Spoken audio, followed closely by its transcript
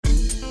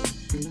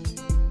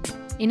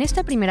En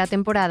esta primera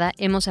temporada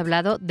hemos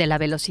hablado de la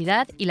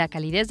velocidad y la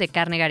calidez de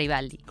Carne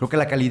Garibaldi. Creo que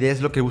la calidez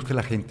es lo que busca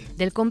la gente.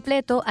 Del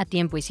completo a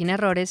tiempo y sin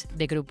errores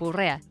de Grupo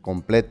Urrea.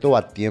 Completo,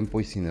 a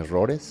tiempo y sin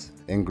errores,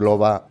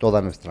 engloba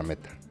toda nuestra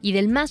meta. Y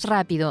del más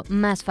rápido,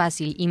 más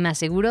fácil y más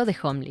seguro de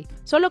Homely.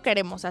 Solo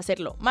queremos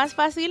hacerlo más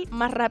fácil,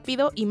 más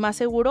rápido y más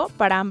seguro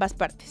para ambas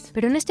partes.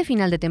 Pero en este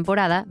final de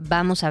temporada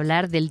vamos a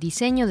hablar del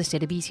diseño de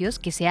servicios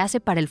que se hace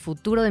para el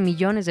futuro de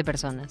millones de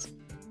personas.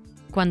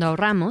 Cuando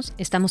ahorramos,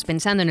 estamos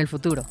pensando en el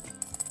futuro.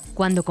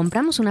 Cuando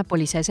compramos una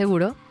póliza de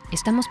seguro,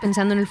 estamos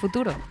pensando en el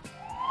futuro.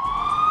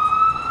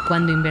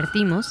 Cuando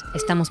invertimos,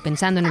 estamos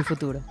pensando en el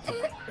futuro.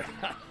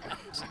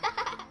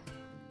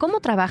 ¿Cómo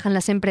trabajan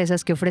las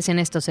empresas que ofrecen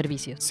estos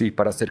servicios? Sí,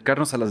 para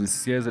acercarnos a las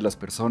necesidades de las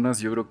personas,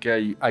 yo creo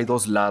que hay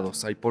dos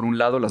lados. Hay por un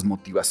lado las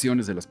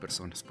motivaciones de las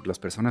personas, porque las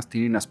personas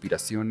tienen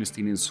aspiraciones,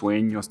 tienen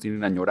sueños,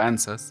 tienen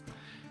añoranzas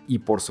y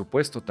por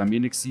supuesto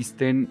también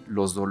existen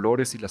los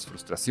dolores y las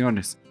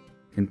frustraciones.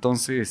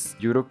 Entonces,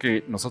 yo creo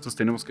que nosotros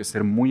tenemos que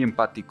ser muy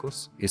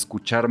empáticos,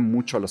 escuchar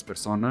mucho a las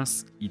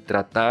personas y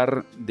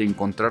tratar de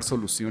encontrar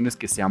soluciones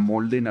que se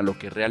amolden a lo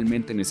que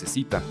realmente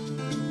necesitan.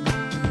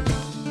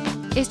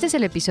 Este es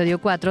el episodio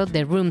 4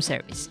 de Room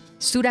Service,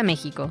 Sura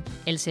México,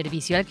 el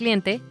servicio al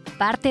cliente,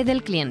 parte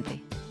del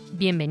cliente.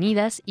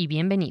 Bienvenidas y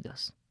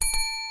bienvenidos.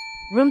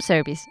 Room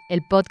Service,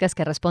 el podcast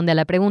que responde a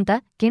la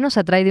pregunta ¿qué nos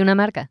atrae de una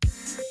marca?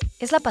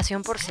 ¿Es la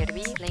pasión por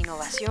servir, la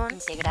innovación,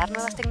 integrar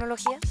nuevas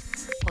tecnologías?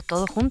 ¿O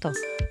todo junto?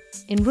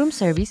 En Room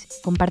Service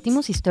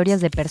compartimos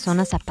historias de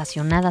personas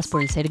apasionadas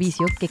por el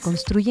servicio que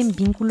construyen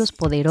vínculos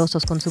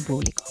poderosos con su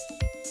público.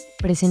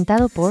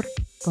 Presentado por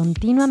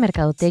Continua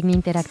Mercadotecnia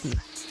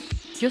Interactiva.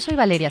 Yo soy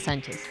Valeria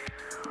Sánchez.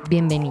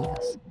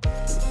 Bienvenidos.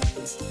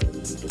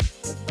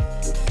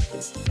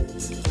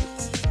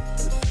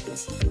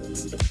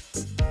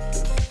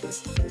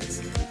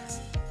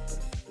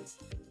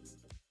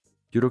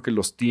 Yo creo que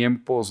los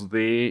tiempos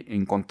de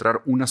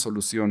encontrar una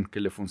solución que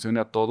le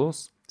funcione a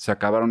todos se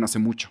acabaron hace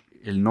mucho.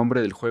 El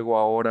nombre del juego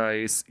ahora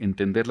es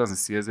entender las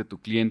necesidades de tu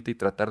cliente y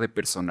tratar de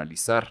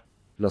personalizar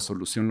la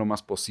solución lo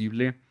más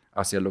posible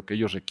hacia lo que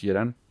ellos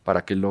requieran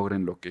para que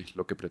logren lo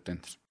que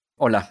pretenden.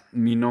 Hola,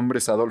 mi nombre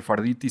es Adolfo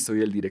Arditi,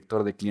 soy el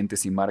director de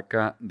clientes y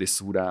marca de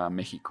Sura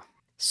México.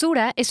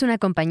 Sura es una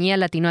compañía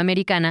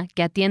latinoamericana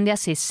que atiende a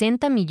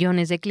 60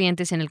 millones de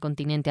clientes en el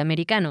continente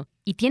americano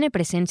y tiene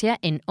presencia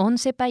en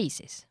 11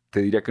 países.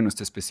 Te diría que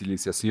nuestra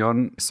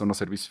especialización son los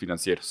servicios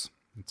financieros.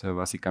 O sea,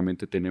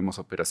 básicamente tenemos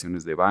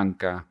operaciones de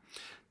banca,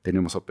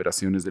 tenemos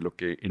operaciones de lo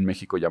que en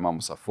México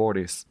llamamos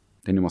afores,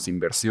 tenemos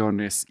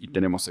inversiones y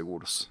tenemos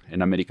seguros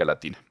en América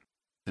Latina.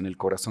 En el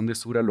corazón de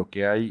Sura lo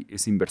que hay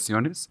es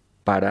inversiones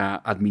para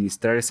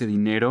administrar ese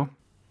dinero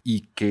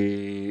y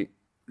que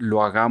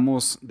lo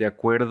hagamos de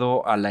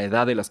acuerdo a la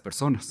edad de las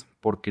personas,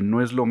 porque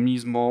no es lo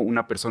mismo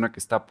una persona que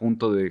está a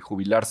punto de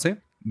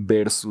jubilarse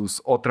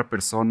versus otra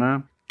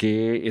persona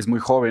que es muy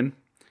joven,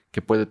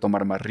 que puede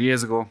tomar más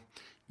riesgo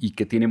y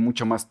que tiene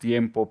mucho más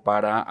tiempo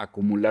para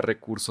acumular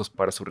recursos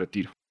para su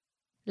retiro.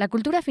 La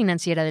cultura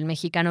financiera del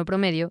mexicano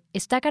promedio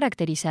está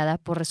caracterizada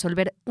por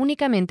resolver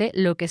únicamente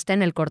lo que está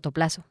en el corto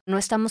plazo. No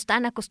estamos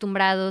tan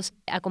acostumbrados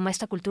a como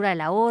esta cultura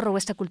del ahorro o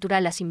esta cultura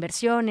de las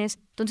inversiones.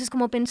 Entonces,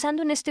 como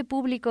pensando en este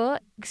público,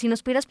 si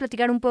nos pudieras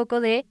platicar un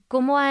poco de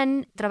cómo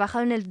han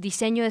trabajado en el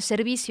diseño de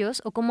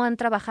servicios o cómo han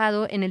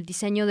trabajado en el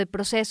diseño de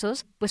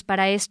procesos, pues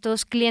para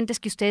estos clientes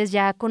que ustedes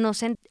ya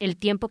conocen, el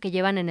tiempo que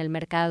llevan en el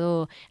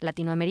mercado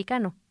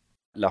latinoamericano.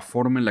 La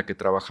forma en la que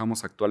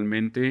trabajamos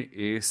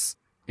actualmente es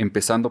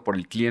empezando por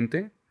el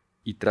cliente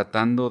y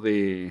tratando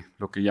de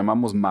lo que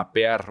llamamos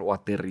mapear o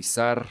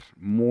aterrizar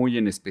muy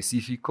en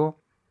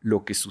específico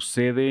lo que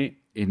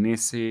sucede en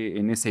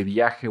ese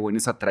viaje o en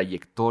esa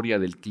trayectoria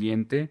del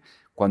cliente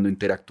cuando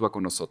interactúa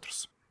con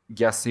nosotros.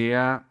 Ya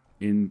sea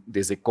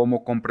desde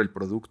cómo compra el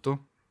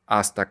producto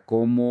hasta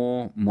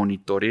cómo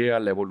monitorea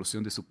la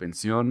evolución de su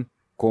pensión,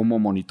 cómo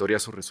monitorea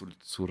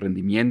sus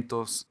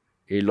rendimientos,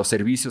 los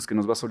servicios que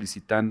nos va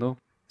solicitando.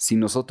 Si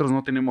nosotros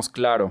no tenemos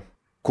claro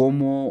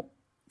cómo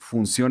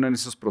funcionan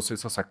esos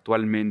procesos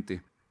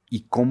actualmente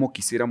y cómo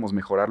quisiéramos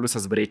mejorarlo,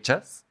 esas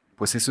brechas,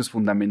 pues eso es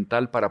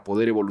fundamental para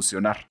poder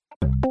evolucionar.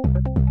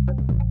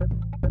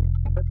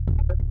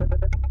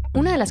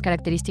 Una de las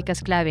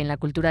características clave en la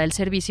cultura del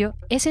servicio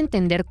es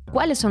entender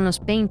cuáles son los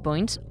pain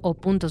points o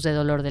puntos de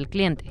dolor del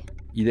cliente.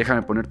 Y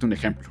déjame ponerte un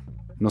ejemplo.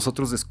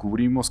 Nosotros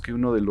descubrimos que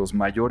uno de los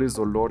mayores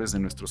dolores de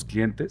nuestros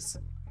clientes,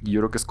 y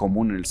yo creo que es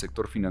común en el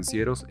sector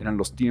financiero, eran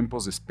los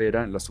tiempos de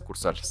espera en las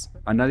sucursales.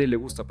 A nadie le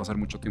gusta pasar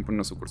mucho tiempo en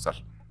una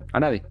sucursal. A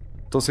nadie.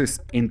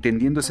 Entonces,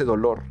 entendiendo ese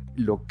dolor,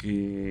 lo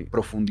que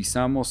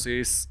profundizamos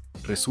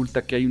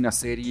resulta que hay una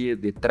serie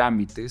de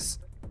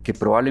trámites que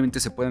probablemente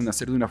se puedan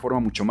hacer de una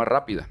forma mucho más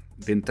rápida.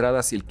 De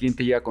entrada, si el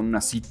cliente llega con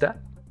una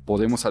cita,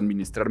 podemos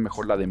administrar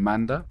mejor la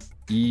demanda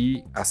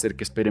y hacer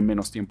que espere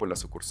menos tiempo en la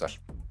sucursal.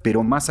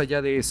 Pero más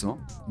allá de eso,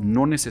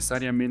 no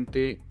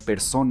necesariamente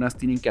personas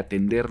tienen que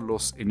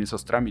atenderlos en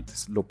esos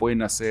trámites. Lo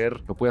puede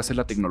hacer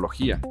la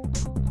tecnología.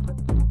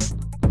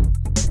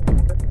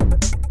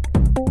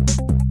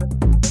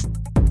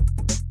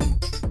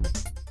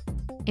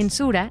 En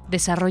Sura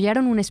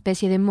desarrollaron una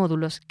especie de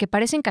módulos que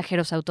parecen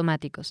cajeros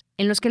automáticos,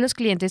 en los que los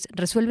clientes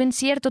resuelven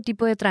cierto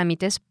tipo de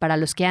trámites para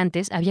los que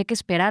antes había que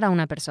esperar a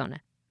una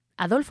persona.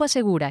 Adolfo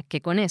asegura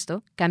que con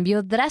esto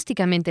cambió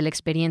drásticamente la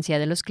experiencia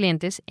de los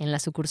clientes en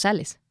las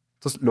sucursales.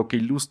 Entonces, lo que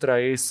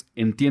ilustra es,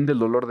 entiende el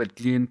dolor del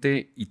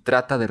cliente y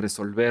trata de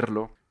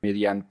resolverlo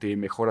mediante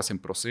mejoras en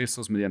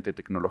procesos, mediante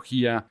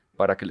tecnología,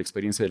 para que la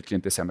experiencia del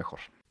cliente sea mejor.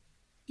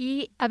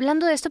 Y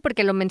hablando de esto,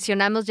 porque lo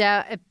mencionamos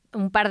ya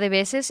un par de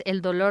veces,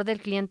 el dolor del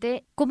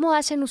cliente, ¿cómo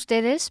hacen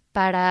ustedes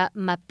para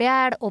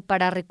mapear o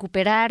para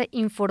recuperar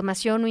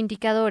información o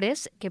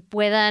indicadores que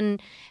puedan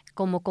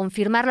como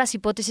confirmar las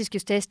hipótesis que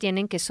ustedes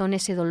tienen que son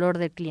ese dolor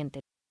del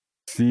cliente?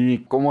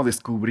 Sí, cómo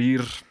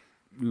descubrir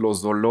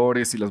los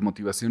dolores y las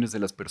motivaciones de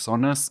las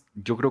personas,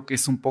 yo creo que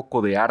es un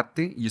poco de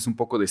arte y es un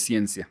poco de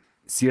ciencia.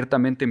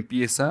 Ciertamente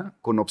empieza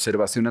con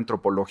observación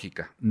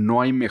antropológica.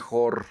 No hay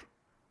mejor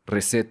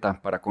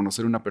receta para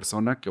conocer una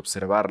persona que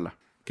observarla,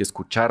 que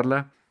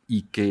escucharla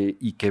y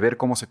que ver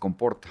cómo se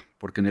comporta,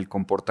 porque en el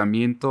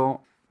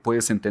comportamiento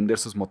puedes entender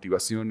sus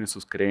motivaciones,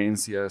 sus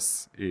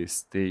creencias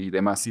y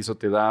demás, y eso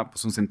te da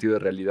pues, un sentido de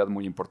realidad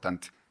muy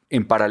importante.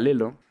 En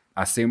paralelo,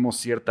 hacemos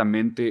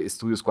ciertamente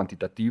estudios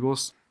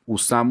cuantitativos,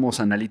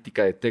 usamos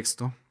analítica de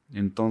texto,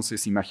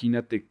 entonces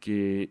imagínate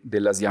que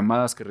de las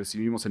llamadas que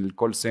recibimos en el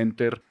call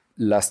center,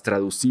 las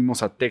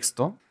traducimos a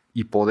texto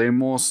y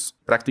podemos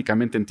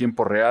prácticamente en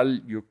tiempo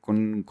real,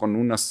 con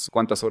unas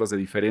cuantas horas de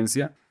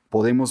diferencia,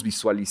 podemos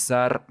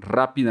visualizar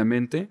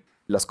rápidamente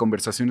las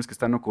conversaciones que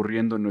están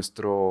ocurriendo en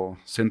nuestro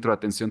centro de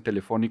atención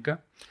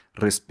telefónica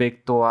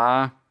respecto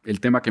a el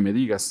tema que me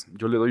digas.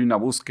 Yo le doy una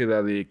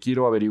búsqueda de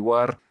quiero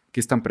averiguar qué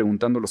están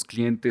preguntando los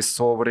clientes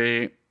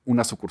sobre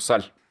una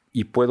sucursal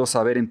y puedo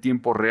saber en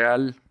tiempo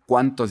real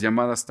cuántas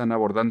llamadas están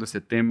abordando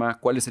ese tema,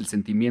 cuál es el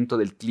sentimiento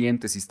del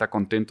cliente, si está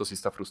contento, si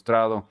está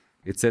frustrado,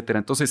 etcétera.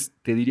 Entonces,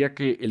 te diría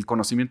que el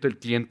conocimiento del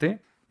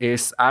cliente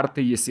es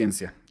arte y es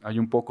ciencia. Hay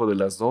un poco de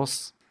las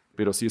dos,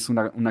 pero sí es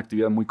una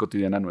actividad muy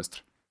cotidiana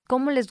nuestra.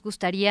 ¿Cómo les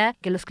gustaría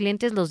que los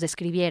clientes los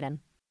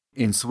describieran?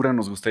 En Sura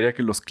nos gustaría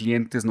que los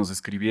clientes nos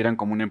describieran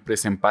como una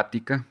empresa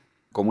empática,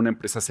 como una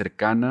empresa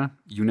cercana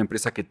y una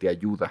empresa que te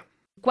ayuda.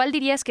 ¿Cuál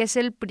dirías que es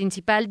el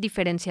principal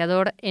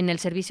diferenciador en el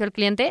servicio al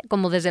cliente,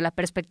 como desde la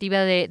perspectiva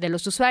de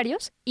los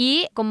usuarios,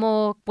 y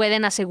cómo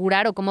pueden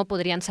asegurar o cómo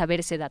podrían saber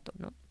ese dato,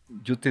 ¿no?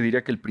 Yo te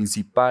diría que el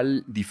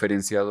principal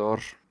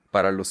diferenciador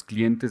para los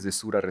clientes de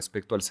Sura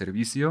respecto al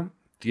servicio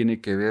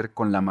tiene que ver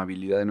con la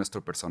amabilidad de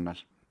nuestro personal.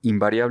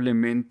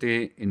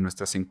 Invariablemente en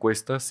nuestras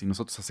encuestas, si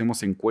nosotros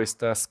hacemos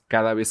encuestas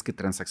cada vez que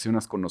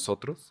transaccionas con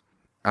nosotros,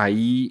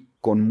 ahí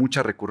con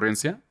mucha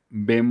recurrencia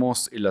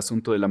vemos el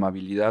asunto de la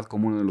amabilidad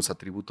como uno de los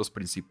atributos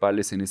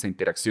principales en esa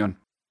interacción.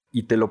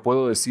 Y te lo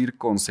puedo decir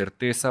con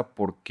certeza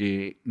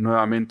porque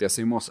nuevamente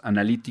hacemos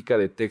analítica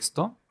de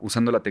texto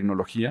usando la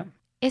tecnología.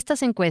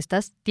 Estas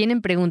encuestas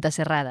tienen preguntas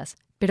cerradas,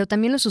 pero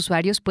también los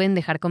usuarios pueden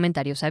dejar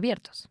comentarios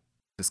abiertos.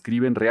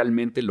 Escriben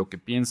realmente lo que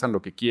piensan,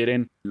 lo que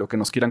quieren, lo que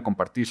nos quieran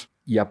compartir.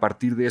 Y a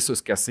partir de eso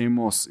es que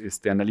hacemos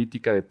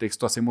analítica de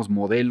texto, hacemos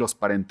modelos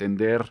para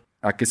entender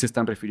a qué se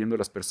están refiriendo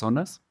las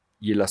personas.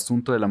 Y el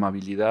asunto de la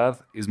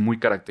amabilidad es muy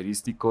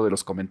característico de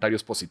los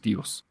comentarios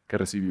positivos que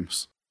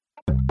recibimos.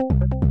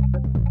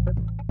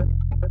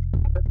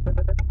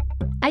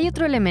 Hay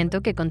otro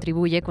elemento que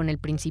contribuye con el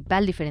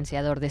principal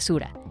diferenciador de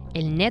Sura,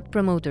 el Net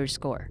Promoter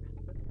Score.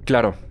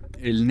 Claro,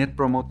 el Net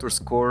Promoter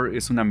Score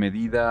es una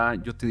medida,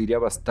 yo te diría,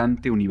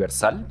 bastante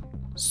universal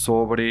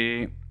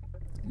sobre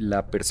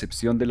la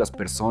percepción de las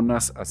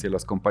personas hacia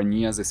las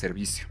compañías de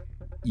servicio.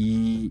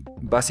 Y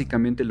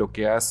básicamente lo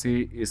que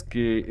hace es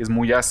que es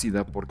muy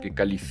ácida porque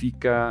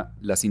califica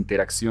las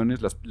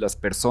interacciones, las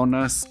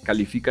personas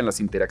califican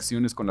las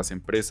interacciones con las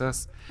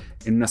empresas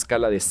en una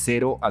escala de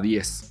 0 a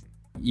 10.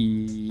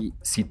 Y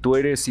si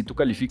tú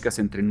calificas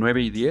entre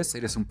 9 y 10,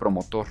 eres un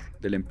promotor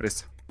de la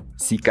empresa.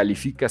 Si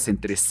calificas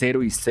entre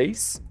 0 y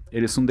 6,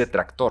 eres un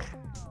detractor.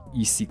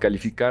 Y si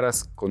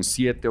calificaras con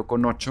 7 o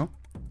con 8,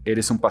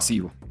 eres un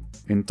pasivo.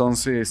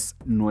 Entonces,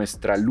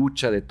 nuestra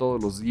lucha de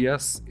todos los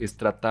días es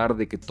tratar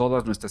de que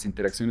todas nuestras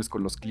interacciones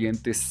con los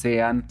clientes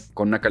sean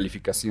con una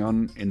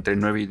calificación entre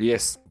 9 y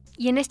 10.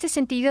 Y en este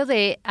sentido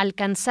de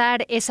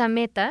alcanzar esa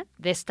meta,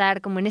 de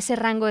estar como en ese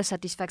rango de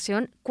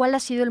satisfacción, ¿cuál ha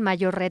sido el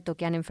mayor reto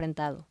que han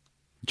enfrentado?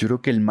 Yo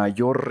creo que el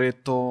mayor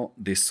reto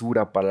de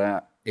Sura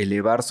para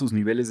elevar sus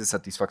niveles de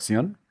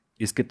satisfacción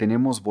es que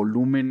tenemos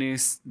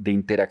volúmenes de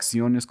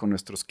interacciones con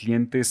nuestros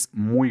clientes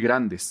muy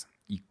grandes.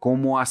 ¿Y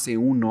cómo hace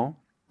uno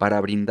para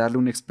brindarle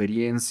una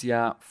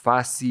experiencia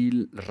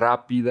fácil,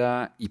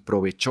 rápida y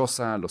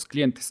provechosa a los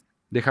clientes?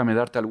 Déjame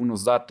darte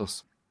algunos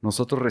datos.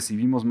 Nosotros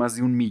recibimos más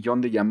de 1 millón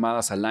de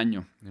llamadas al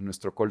año en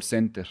nuestro call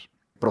center.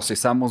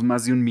 Procesamos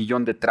más de 1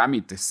 millón de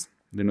trámites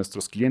de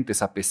nuestros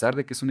clientes. A pesar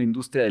de que es una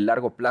industria de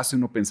largo plazo,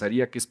 uno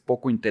pensaría que es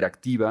poco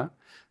interactiva,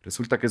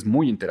 resulta que es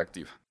muy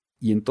interactiva.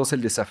 Y entonces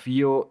el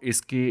desafío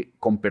es que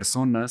con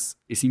personas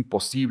es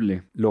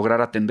imposible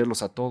lograr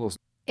atenderlos a todos.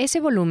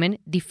 Ese volumen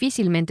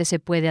difícilmente se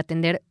puede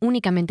atender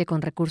únicamente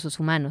con recursos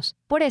humanos.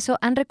 Por eso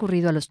han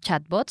recurrido a los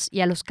chatbots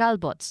y a los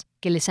callbots,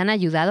 que les han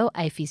ayudado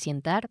a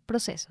eficientar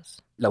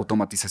procesos. La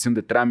automatización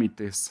de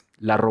trámites,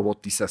 la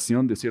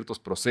robotización de ciertos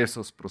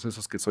procesos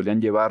que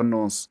solían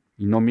llevarnos,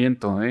 y no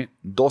miento,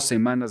 2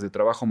 semanas de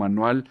trabajo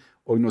manual,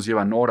 hoy nos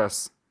llevan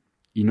horas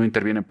y no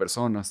intervienen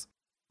personas.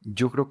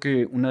 Yo creo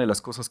que una de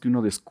las cosas que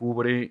uno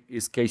descubre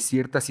es que hay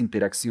ciertas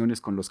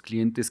interacciones con los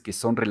clientes que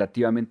son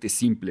relativamente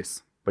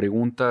simples.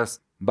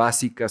 Preguntas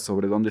básicas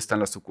sobre dónde están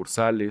las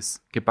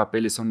sucursales, qué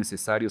papeles son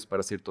necesarios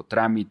para cierto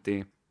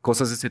trámite.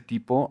 Cosas de ese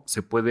tipo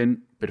se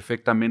pueden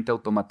perfectamente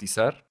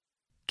automatizar.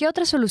 ¿Qué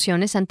otras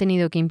soluciones han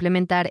tenido que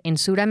implementar en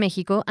Sura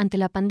México ante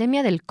la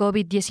pandemia del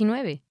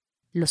COVID-19?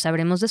 Lo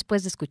sabremos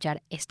después de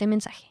escuchar este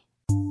mensaje.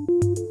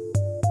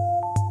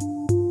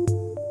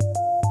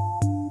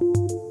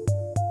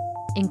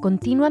 En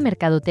Continua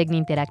Mercadotecnia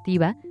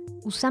Interactiva,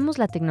 usamos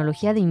la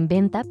tecnología de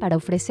Inventa para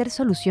ofrecer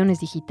soluciones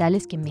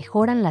digitales que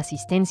mejoran la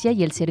asistencia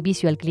y el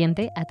servicio al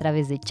cliente a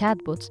través de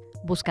chatbots,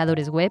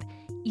 buscadores web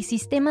y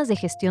sistemas de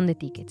gestión de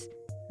tickets,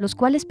 los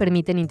cuales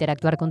permiten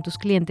interactuar con tus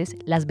clientes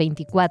las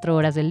 24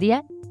 horas del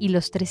día y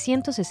los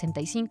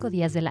 365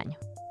 días del año.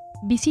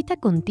 Visita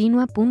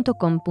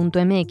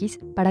continua.com.mx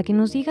para que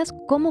nos digas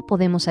cómo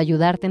podemos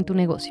ayudarte en tu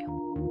negocio.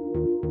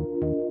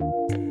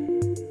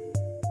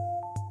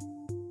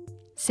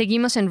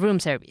 Seguimos en Room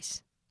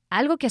Service.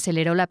 Algo que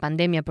aceleró la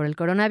pandemia por el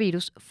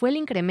coronavirus fue el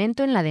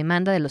incremento en la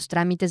demanda de los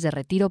trámites de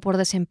retiro por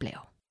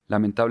desempleo.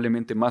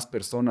 Lamentablemente, más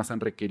personas han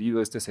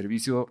requerido este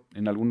servicio.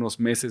 En algunos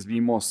meses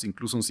vimos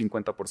incluso un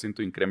 50%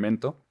 de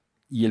incremento.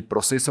 Y el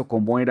proceso,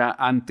 como era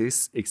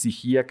antes,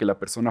 exigía que la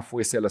persona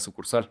fuese a la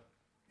sucursal.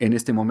 En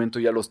este momento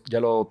ya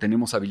lo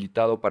tenemos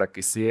habilitado para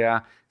que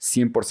sea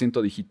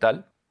 100%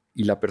 digital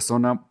y la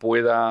persona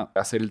pueda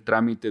hacer el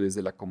trámite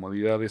desde la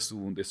comodidad de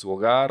su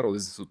hogar o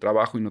desde su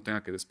trabajo y no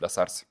tenga que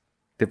desplazarse.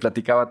 Te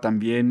platicaba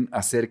también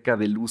acerca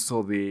del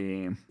uso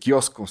de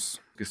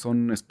kioscos, que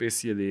son una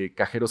especie de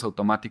cajeros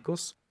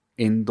automáticos,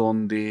 en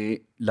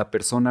donde la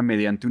persona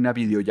mediante una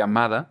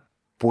videollamada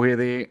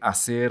puede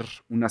hacer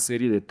una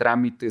serie de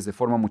trámites de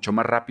forma mucho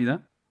más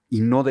rápida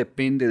y no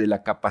depende de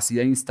la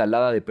capacidad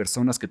instalada de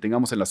personas que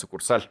tengamos en la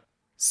sucursal,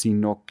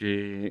 sino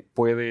que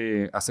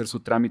puede hacer su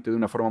trámite de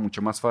una forma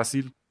mucho más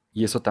fácil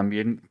y eso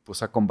también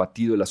pues, ha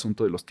combatido el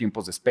asunto de los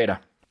tiempos de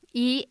espera.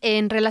 Y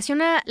en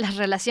relación a las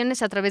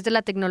relaciones a través de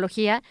la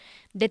tecnología,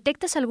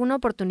 ¿detectas alguna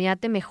oportunidad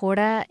de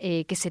mejora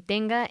que se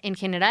tenga en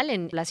general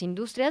en las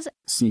industrias?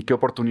 Sí, ¿qué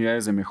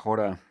oportunidades de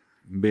mejora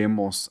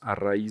vemos a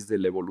raíz de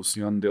la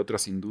evolución de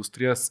otras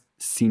industrias?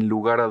 Sin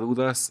lugar a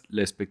dudas,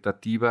 la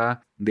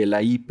expectativa de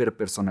la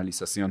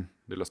hiperpersonalización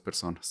de las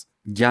personas.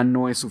 Ya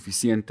no es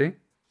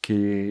suficiente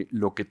que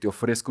lo que te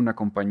ofrezca una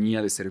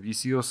compañía de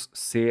servicios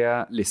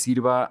le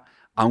sirva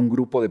a un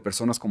grupo de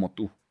personas como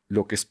tú.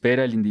 Lo que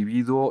espera el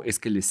individuo es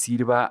que le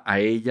sirva a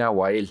ella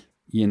o a él.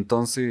 Y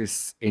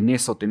entonces en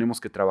eso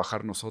tenemos que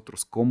trabajar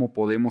nosotros. ¿Cómo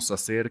podemos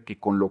hacer que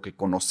con lo que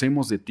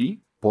conocemos de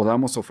ti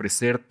podamos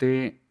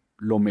ofrecerte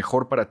lo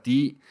mejor para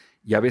ti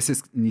y a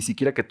veces ni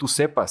siquiera que tú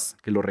sepas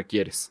que lo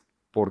requieres?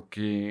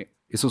 Porque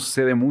eso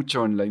sucede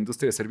mucho en la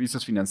industria de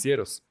servicios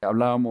financieros.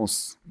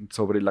 Hablábamos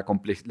sobre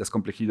las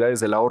complejidades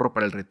del ahorro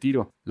para el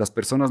retiro. Las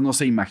personas no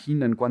se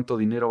imaginan cuánto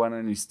dinero van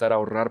a necesitar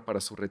ahorrar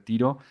para su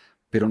retiro,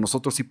 pero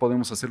nosotros sí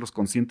podemos hacerlos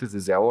conscientes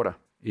desde ahora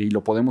y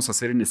lo podemos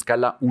hacer en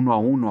escala 1 a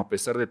 1 a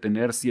pesar de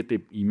tener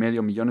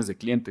 7.5 millones de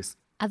clientes.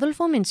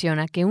 Adolfo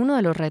menciona que uno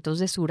de los retos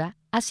de Sura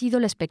ha sido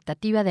la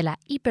expectativa de la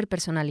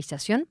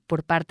hiperpersonalización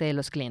por parte de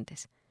los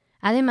clientes.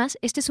 Además,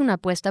 esta es una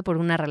apuesta por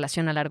una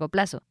relación a largo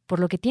plazo, por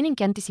lo que tienen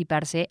que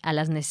anticiparse a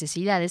las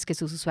necesidades que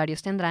sus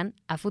usuarios tendrán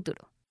a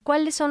futuro.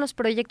 ¿Cuáles son los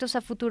proyectos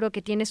a futuro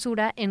que tiene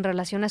Sura en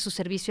relación a su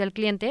servicio al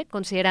cliente,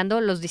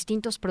 considerando los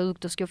distintos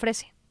productos que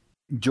ofrece?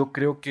 Yo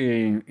creo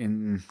que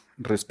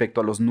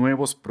respecto a los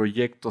nuevos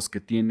proyectos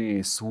que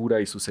tiene Sura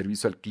y su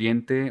servicio al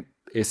cliente,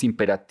 es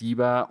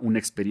imperativa una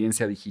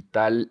experiencia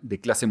digital de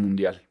clase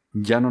mundial.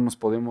 Ya no nos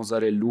podemos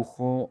dar el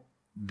lujo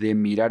de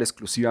mirar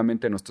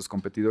exclusivamente a nuestros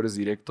competidores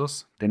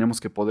directos.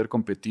 Tenemos que poder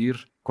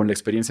competir con la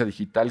experiencia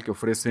digital que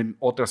ofrecen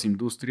otras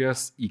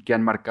industrias y que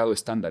han marcado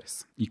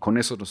estándares. Y con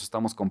eso nos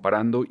estamos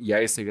comparando y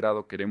a ese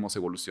grado queremos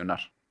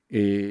evolucionar.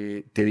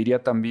 Te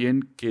diría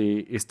también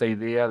que esta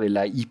idea de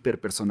la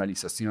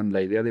hiperpersonalización,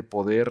 la idea de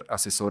poder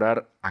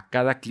asesorar a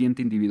cada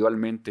cliente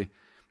individualmente,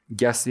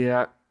 ya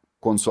sea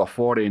con su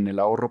Afore en el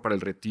ahorro para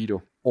el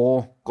retiro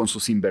o con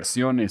sus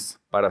inversiones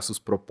para sus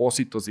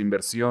propósitos de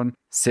inversión,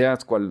 sea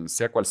cual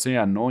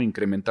sea, ¿no?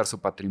 Incrementar su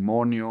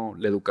patrimonio,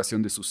 la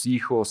educación de sus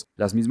hijos,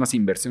 las mismas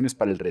inversiones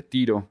para el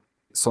retiro,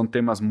 son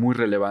temas muy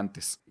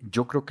relevantes.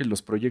 Yo creo que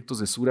los proyectos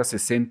de Sura se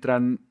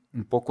centran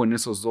un poco en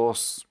esos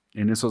dos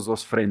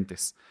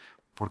frentes,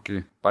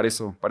 porque para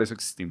eso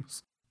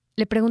existimos.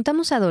 Le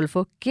preguntamos a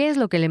Adolfo qué es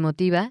lo que le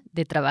motiva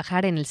de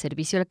trabajar en el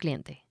servicio al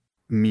cliente.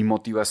 Mi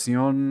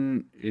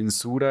motivación en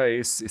Sura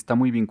está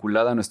muy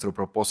vinculada a nuestro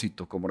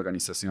propósito como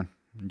organización.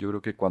 Yo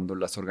creo que cuando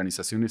las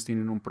organizaciones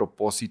tienen un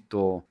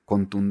propósito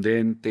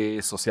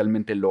contundente,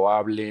 socialmente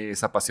loable,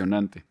 es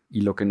apasionante.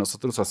 Y lo que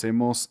nosotros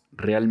hacemos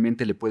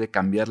realmente le puede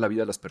cambiar la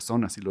vida a las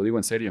personas, y lo digo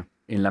en serio.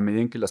 En la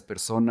medida en que las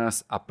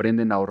personas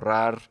aprenden a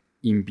ahorrar,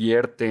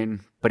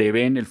 invierten,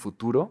 prevén el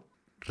futuro,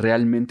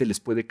 realmente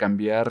les puede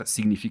cambiar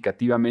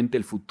significativamente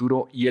el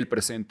futuro y el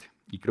presente.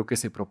 Y creo que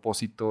ese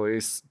propósito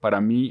es para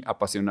mí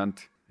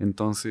apasionante.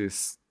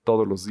 Entonces,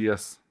 todos los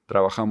días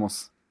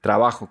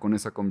trabajo con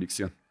esa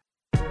convicción.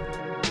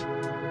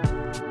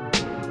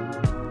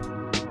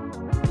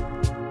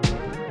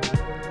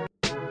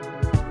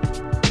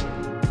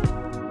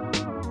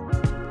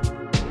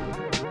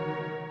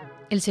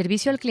 El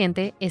servicio al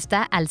cliente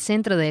está al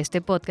centro de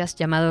este podcast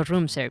llamado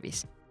Room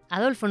Service.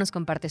 Adolfo nos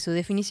comparte su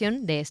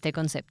definición de este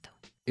concepto.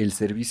 El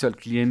servicio al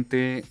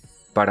cliente,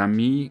 para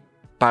mí,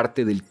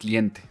 parte del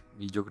cliente.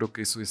 Y yo creo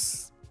que eso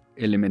es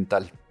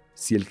elemental.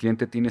 Si el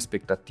cliente tiene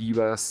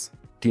expectativas,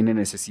 tiene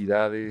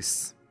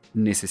necesidades,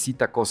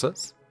 necesita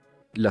cosas,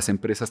 las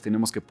empresas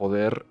tenemos que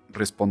poder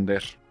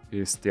responder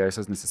a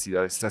esas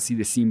necesidades. Es así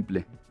de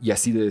simple y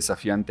así de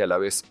desafiante a la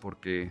vez,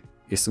 porque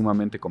es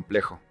sumamente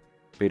complejo.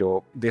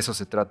 Pero de eso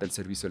se trata el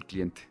servicio al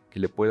cliente, que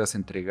le puedas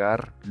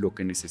entregar lo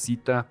que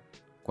necesita,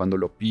 cuando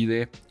lo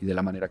pide y de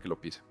la manera que lo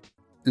pide.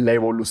 La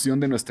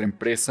evolución de nuestra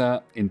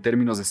empresa en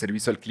términos de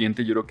servicio al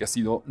cliente yo creo que ha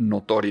sido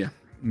notoria.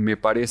 Me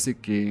parece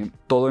que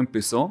todo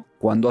empezó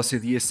cuando hace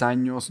 10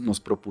 años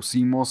nos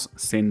propusimos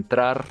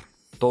centrar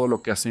todo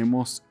lo que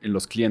hacemos en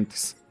los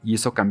clientes. Y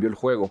eso cambió el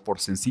juego. Por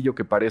sencillo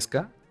que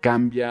parezca,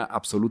 cambia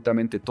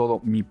absolutamente todo.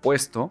 Mi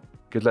puesto,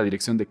 que es la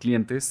dirección de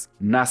clientes,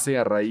 nace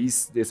a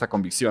raíz de esa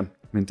convicción.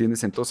 ¿Me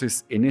entiendes?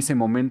 Entonces, en ese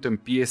momento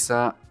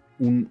empieza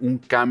un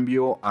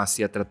cambio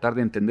hacia tratar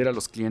de entender a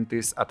los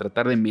clientes, a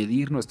tratar de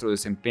medir nuestro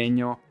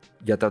desempeño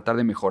y a tratar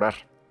de mejorar.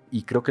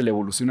 Y creo que la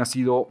evolución ha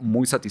sido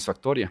muy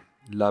satisfactoria.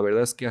 La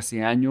verdad es que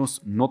hace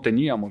años no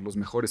teníamos los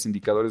mejores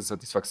indicadores de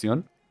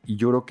satisfacción y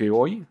yo creo que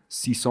hoy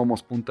sí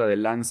somos punta de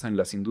lanza en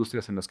las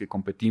industrias en las que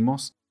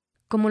competimos.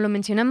 Como lo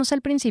mencionamos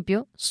al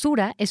principio,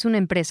 Sura es una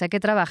empresa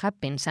que trabaja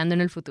pensando en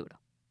el futuro.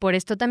 Por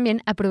esto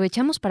también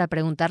aprovechamos para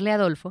preguntarle a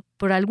Adolfo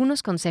por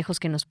algunos consejos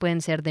que nos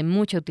pueden ser de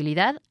mucha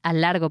utilidad a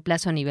largo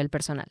plazo a nivel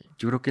personal.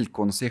 Yo creo que el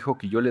consejo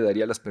que yo le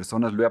daría a las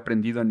personas lo he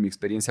aprendido en mi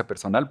experiencia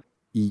personal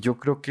y yo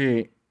creo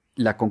que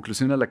la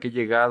conclusión a la que he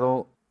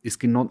llegado es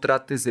que no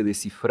trates de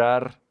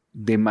descifrar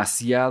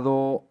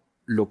demasiado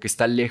lo que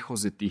está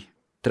lejos de ti.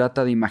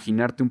 Trata de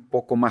imaginarte un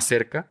poco más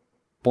cerca.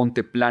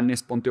 Ponte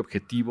planes, ponte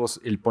objetivos.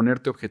 El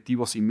ponerte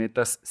objetivos y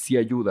metas sí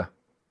ayuda.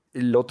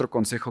 El otro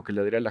consejo que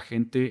le daría a la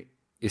gente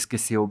es que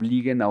se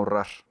obliguen a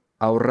ahorrar.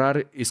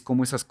 Ahorrar es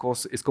como esas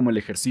cosas, es como el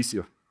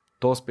ejercicio.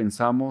 Todos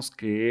pensamos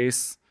que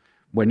es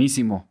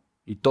buenísimo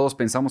y todos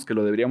pensamos que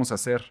lo deberíamos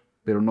hacer,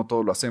 pero no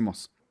todos lo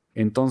hacemos.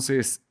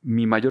 Entonces,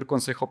 mi mayor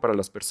consejo para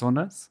las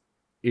personas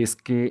es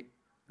que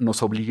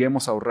nos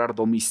obliguemos a ahorrar,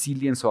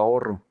 domicilien su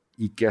ahorro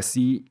y que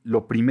así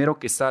lo primero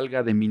que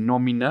salga de mi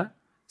nómina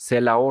sea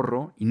el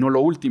ahorro y no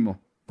lo último,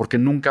 porque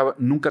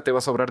nunca te va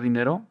a sobrar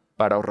dinero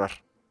para ahorrar.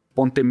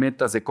 Ponte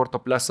metas de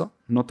corto plazo,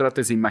 no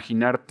trates de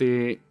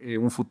imaginarte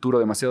un futuro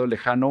demasiado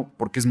lejano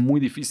porque es muy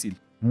difícil.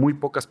 Muy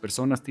pocas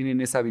personas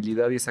tienen esa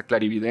habilidad y esa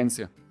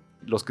clarividencia.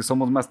 Los que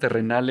somos más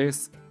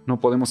terrenales no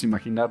podemos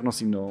imaginarnos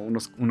sino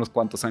unos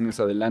cuantos años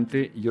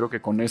adelante y yo creo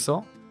que con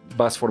eso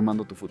vas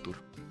formando tu futuro.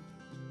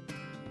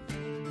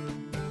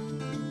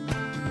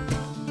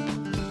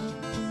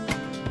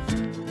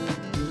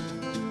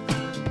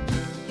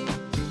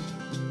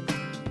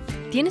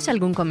 ¿Tienes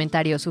algún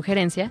comentario o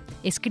sugerencia?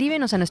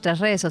 Escríbenos a nuestras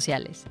redes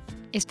sociales.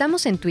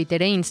 Estamos en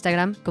Twitter e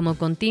Instagram como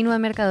Continua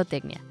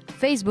Mercadotecnia,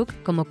 Facebook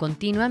como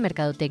Continua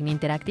Mercadotecnia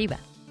Interactiva.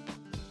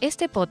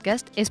 Este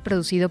podcast es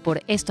producido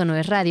por Esto No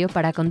Es Radio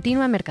para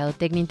Continua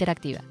Mercadotecnia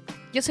Interactiva.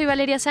 Yo soy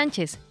Valeria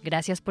Sánchez,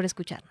 gracias por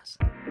escucharnos.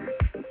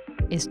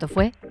 Esto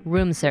fue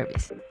Room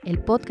Service, el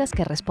podcast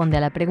que responde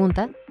a la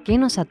pregunta ¿qué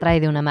nos atrae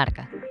de una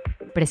marca?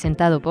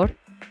 Presentado por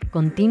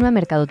Continua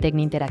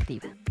Mercadotecnia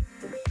Interactiva.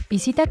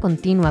 Visita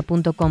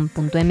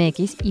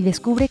continua.com.mx y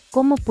descubre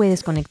cómo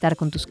puedes conectar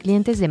con tus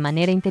clientes de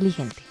manera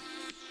inteligente.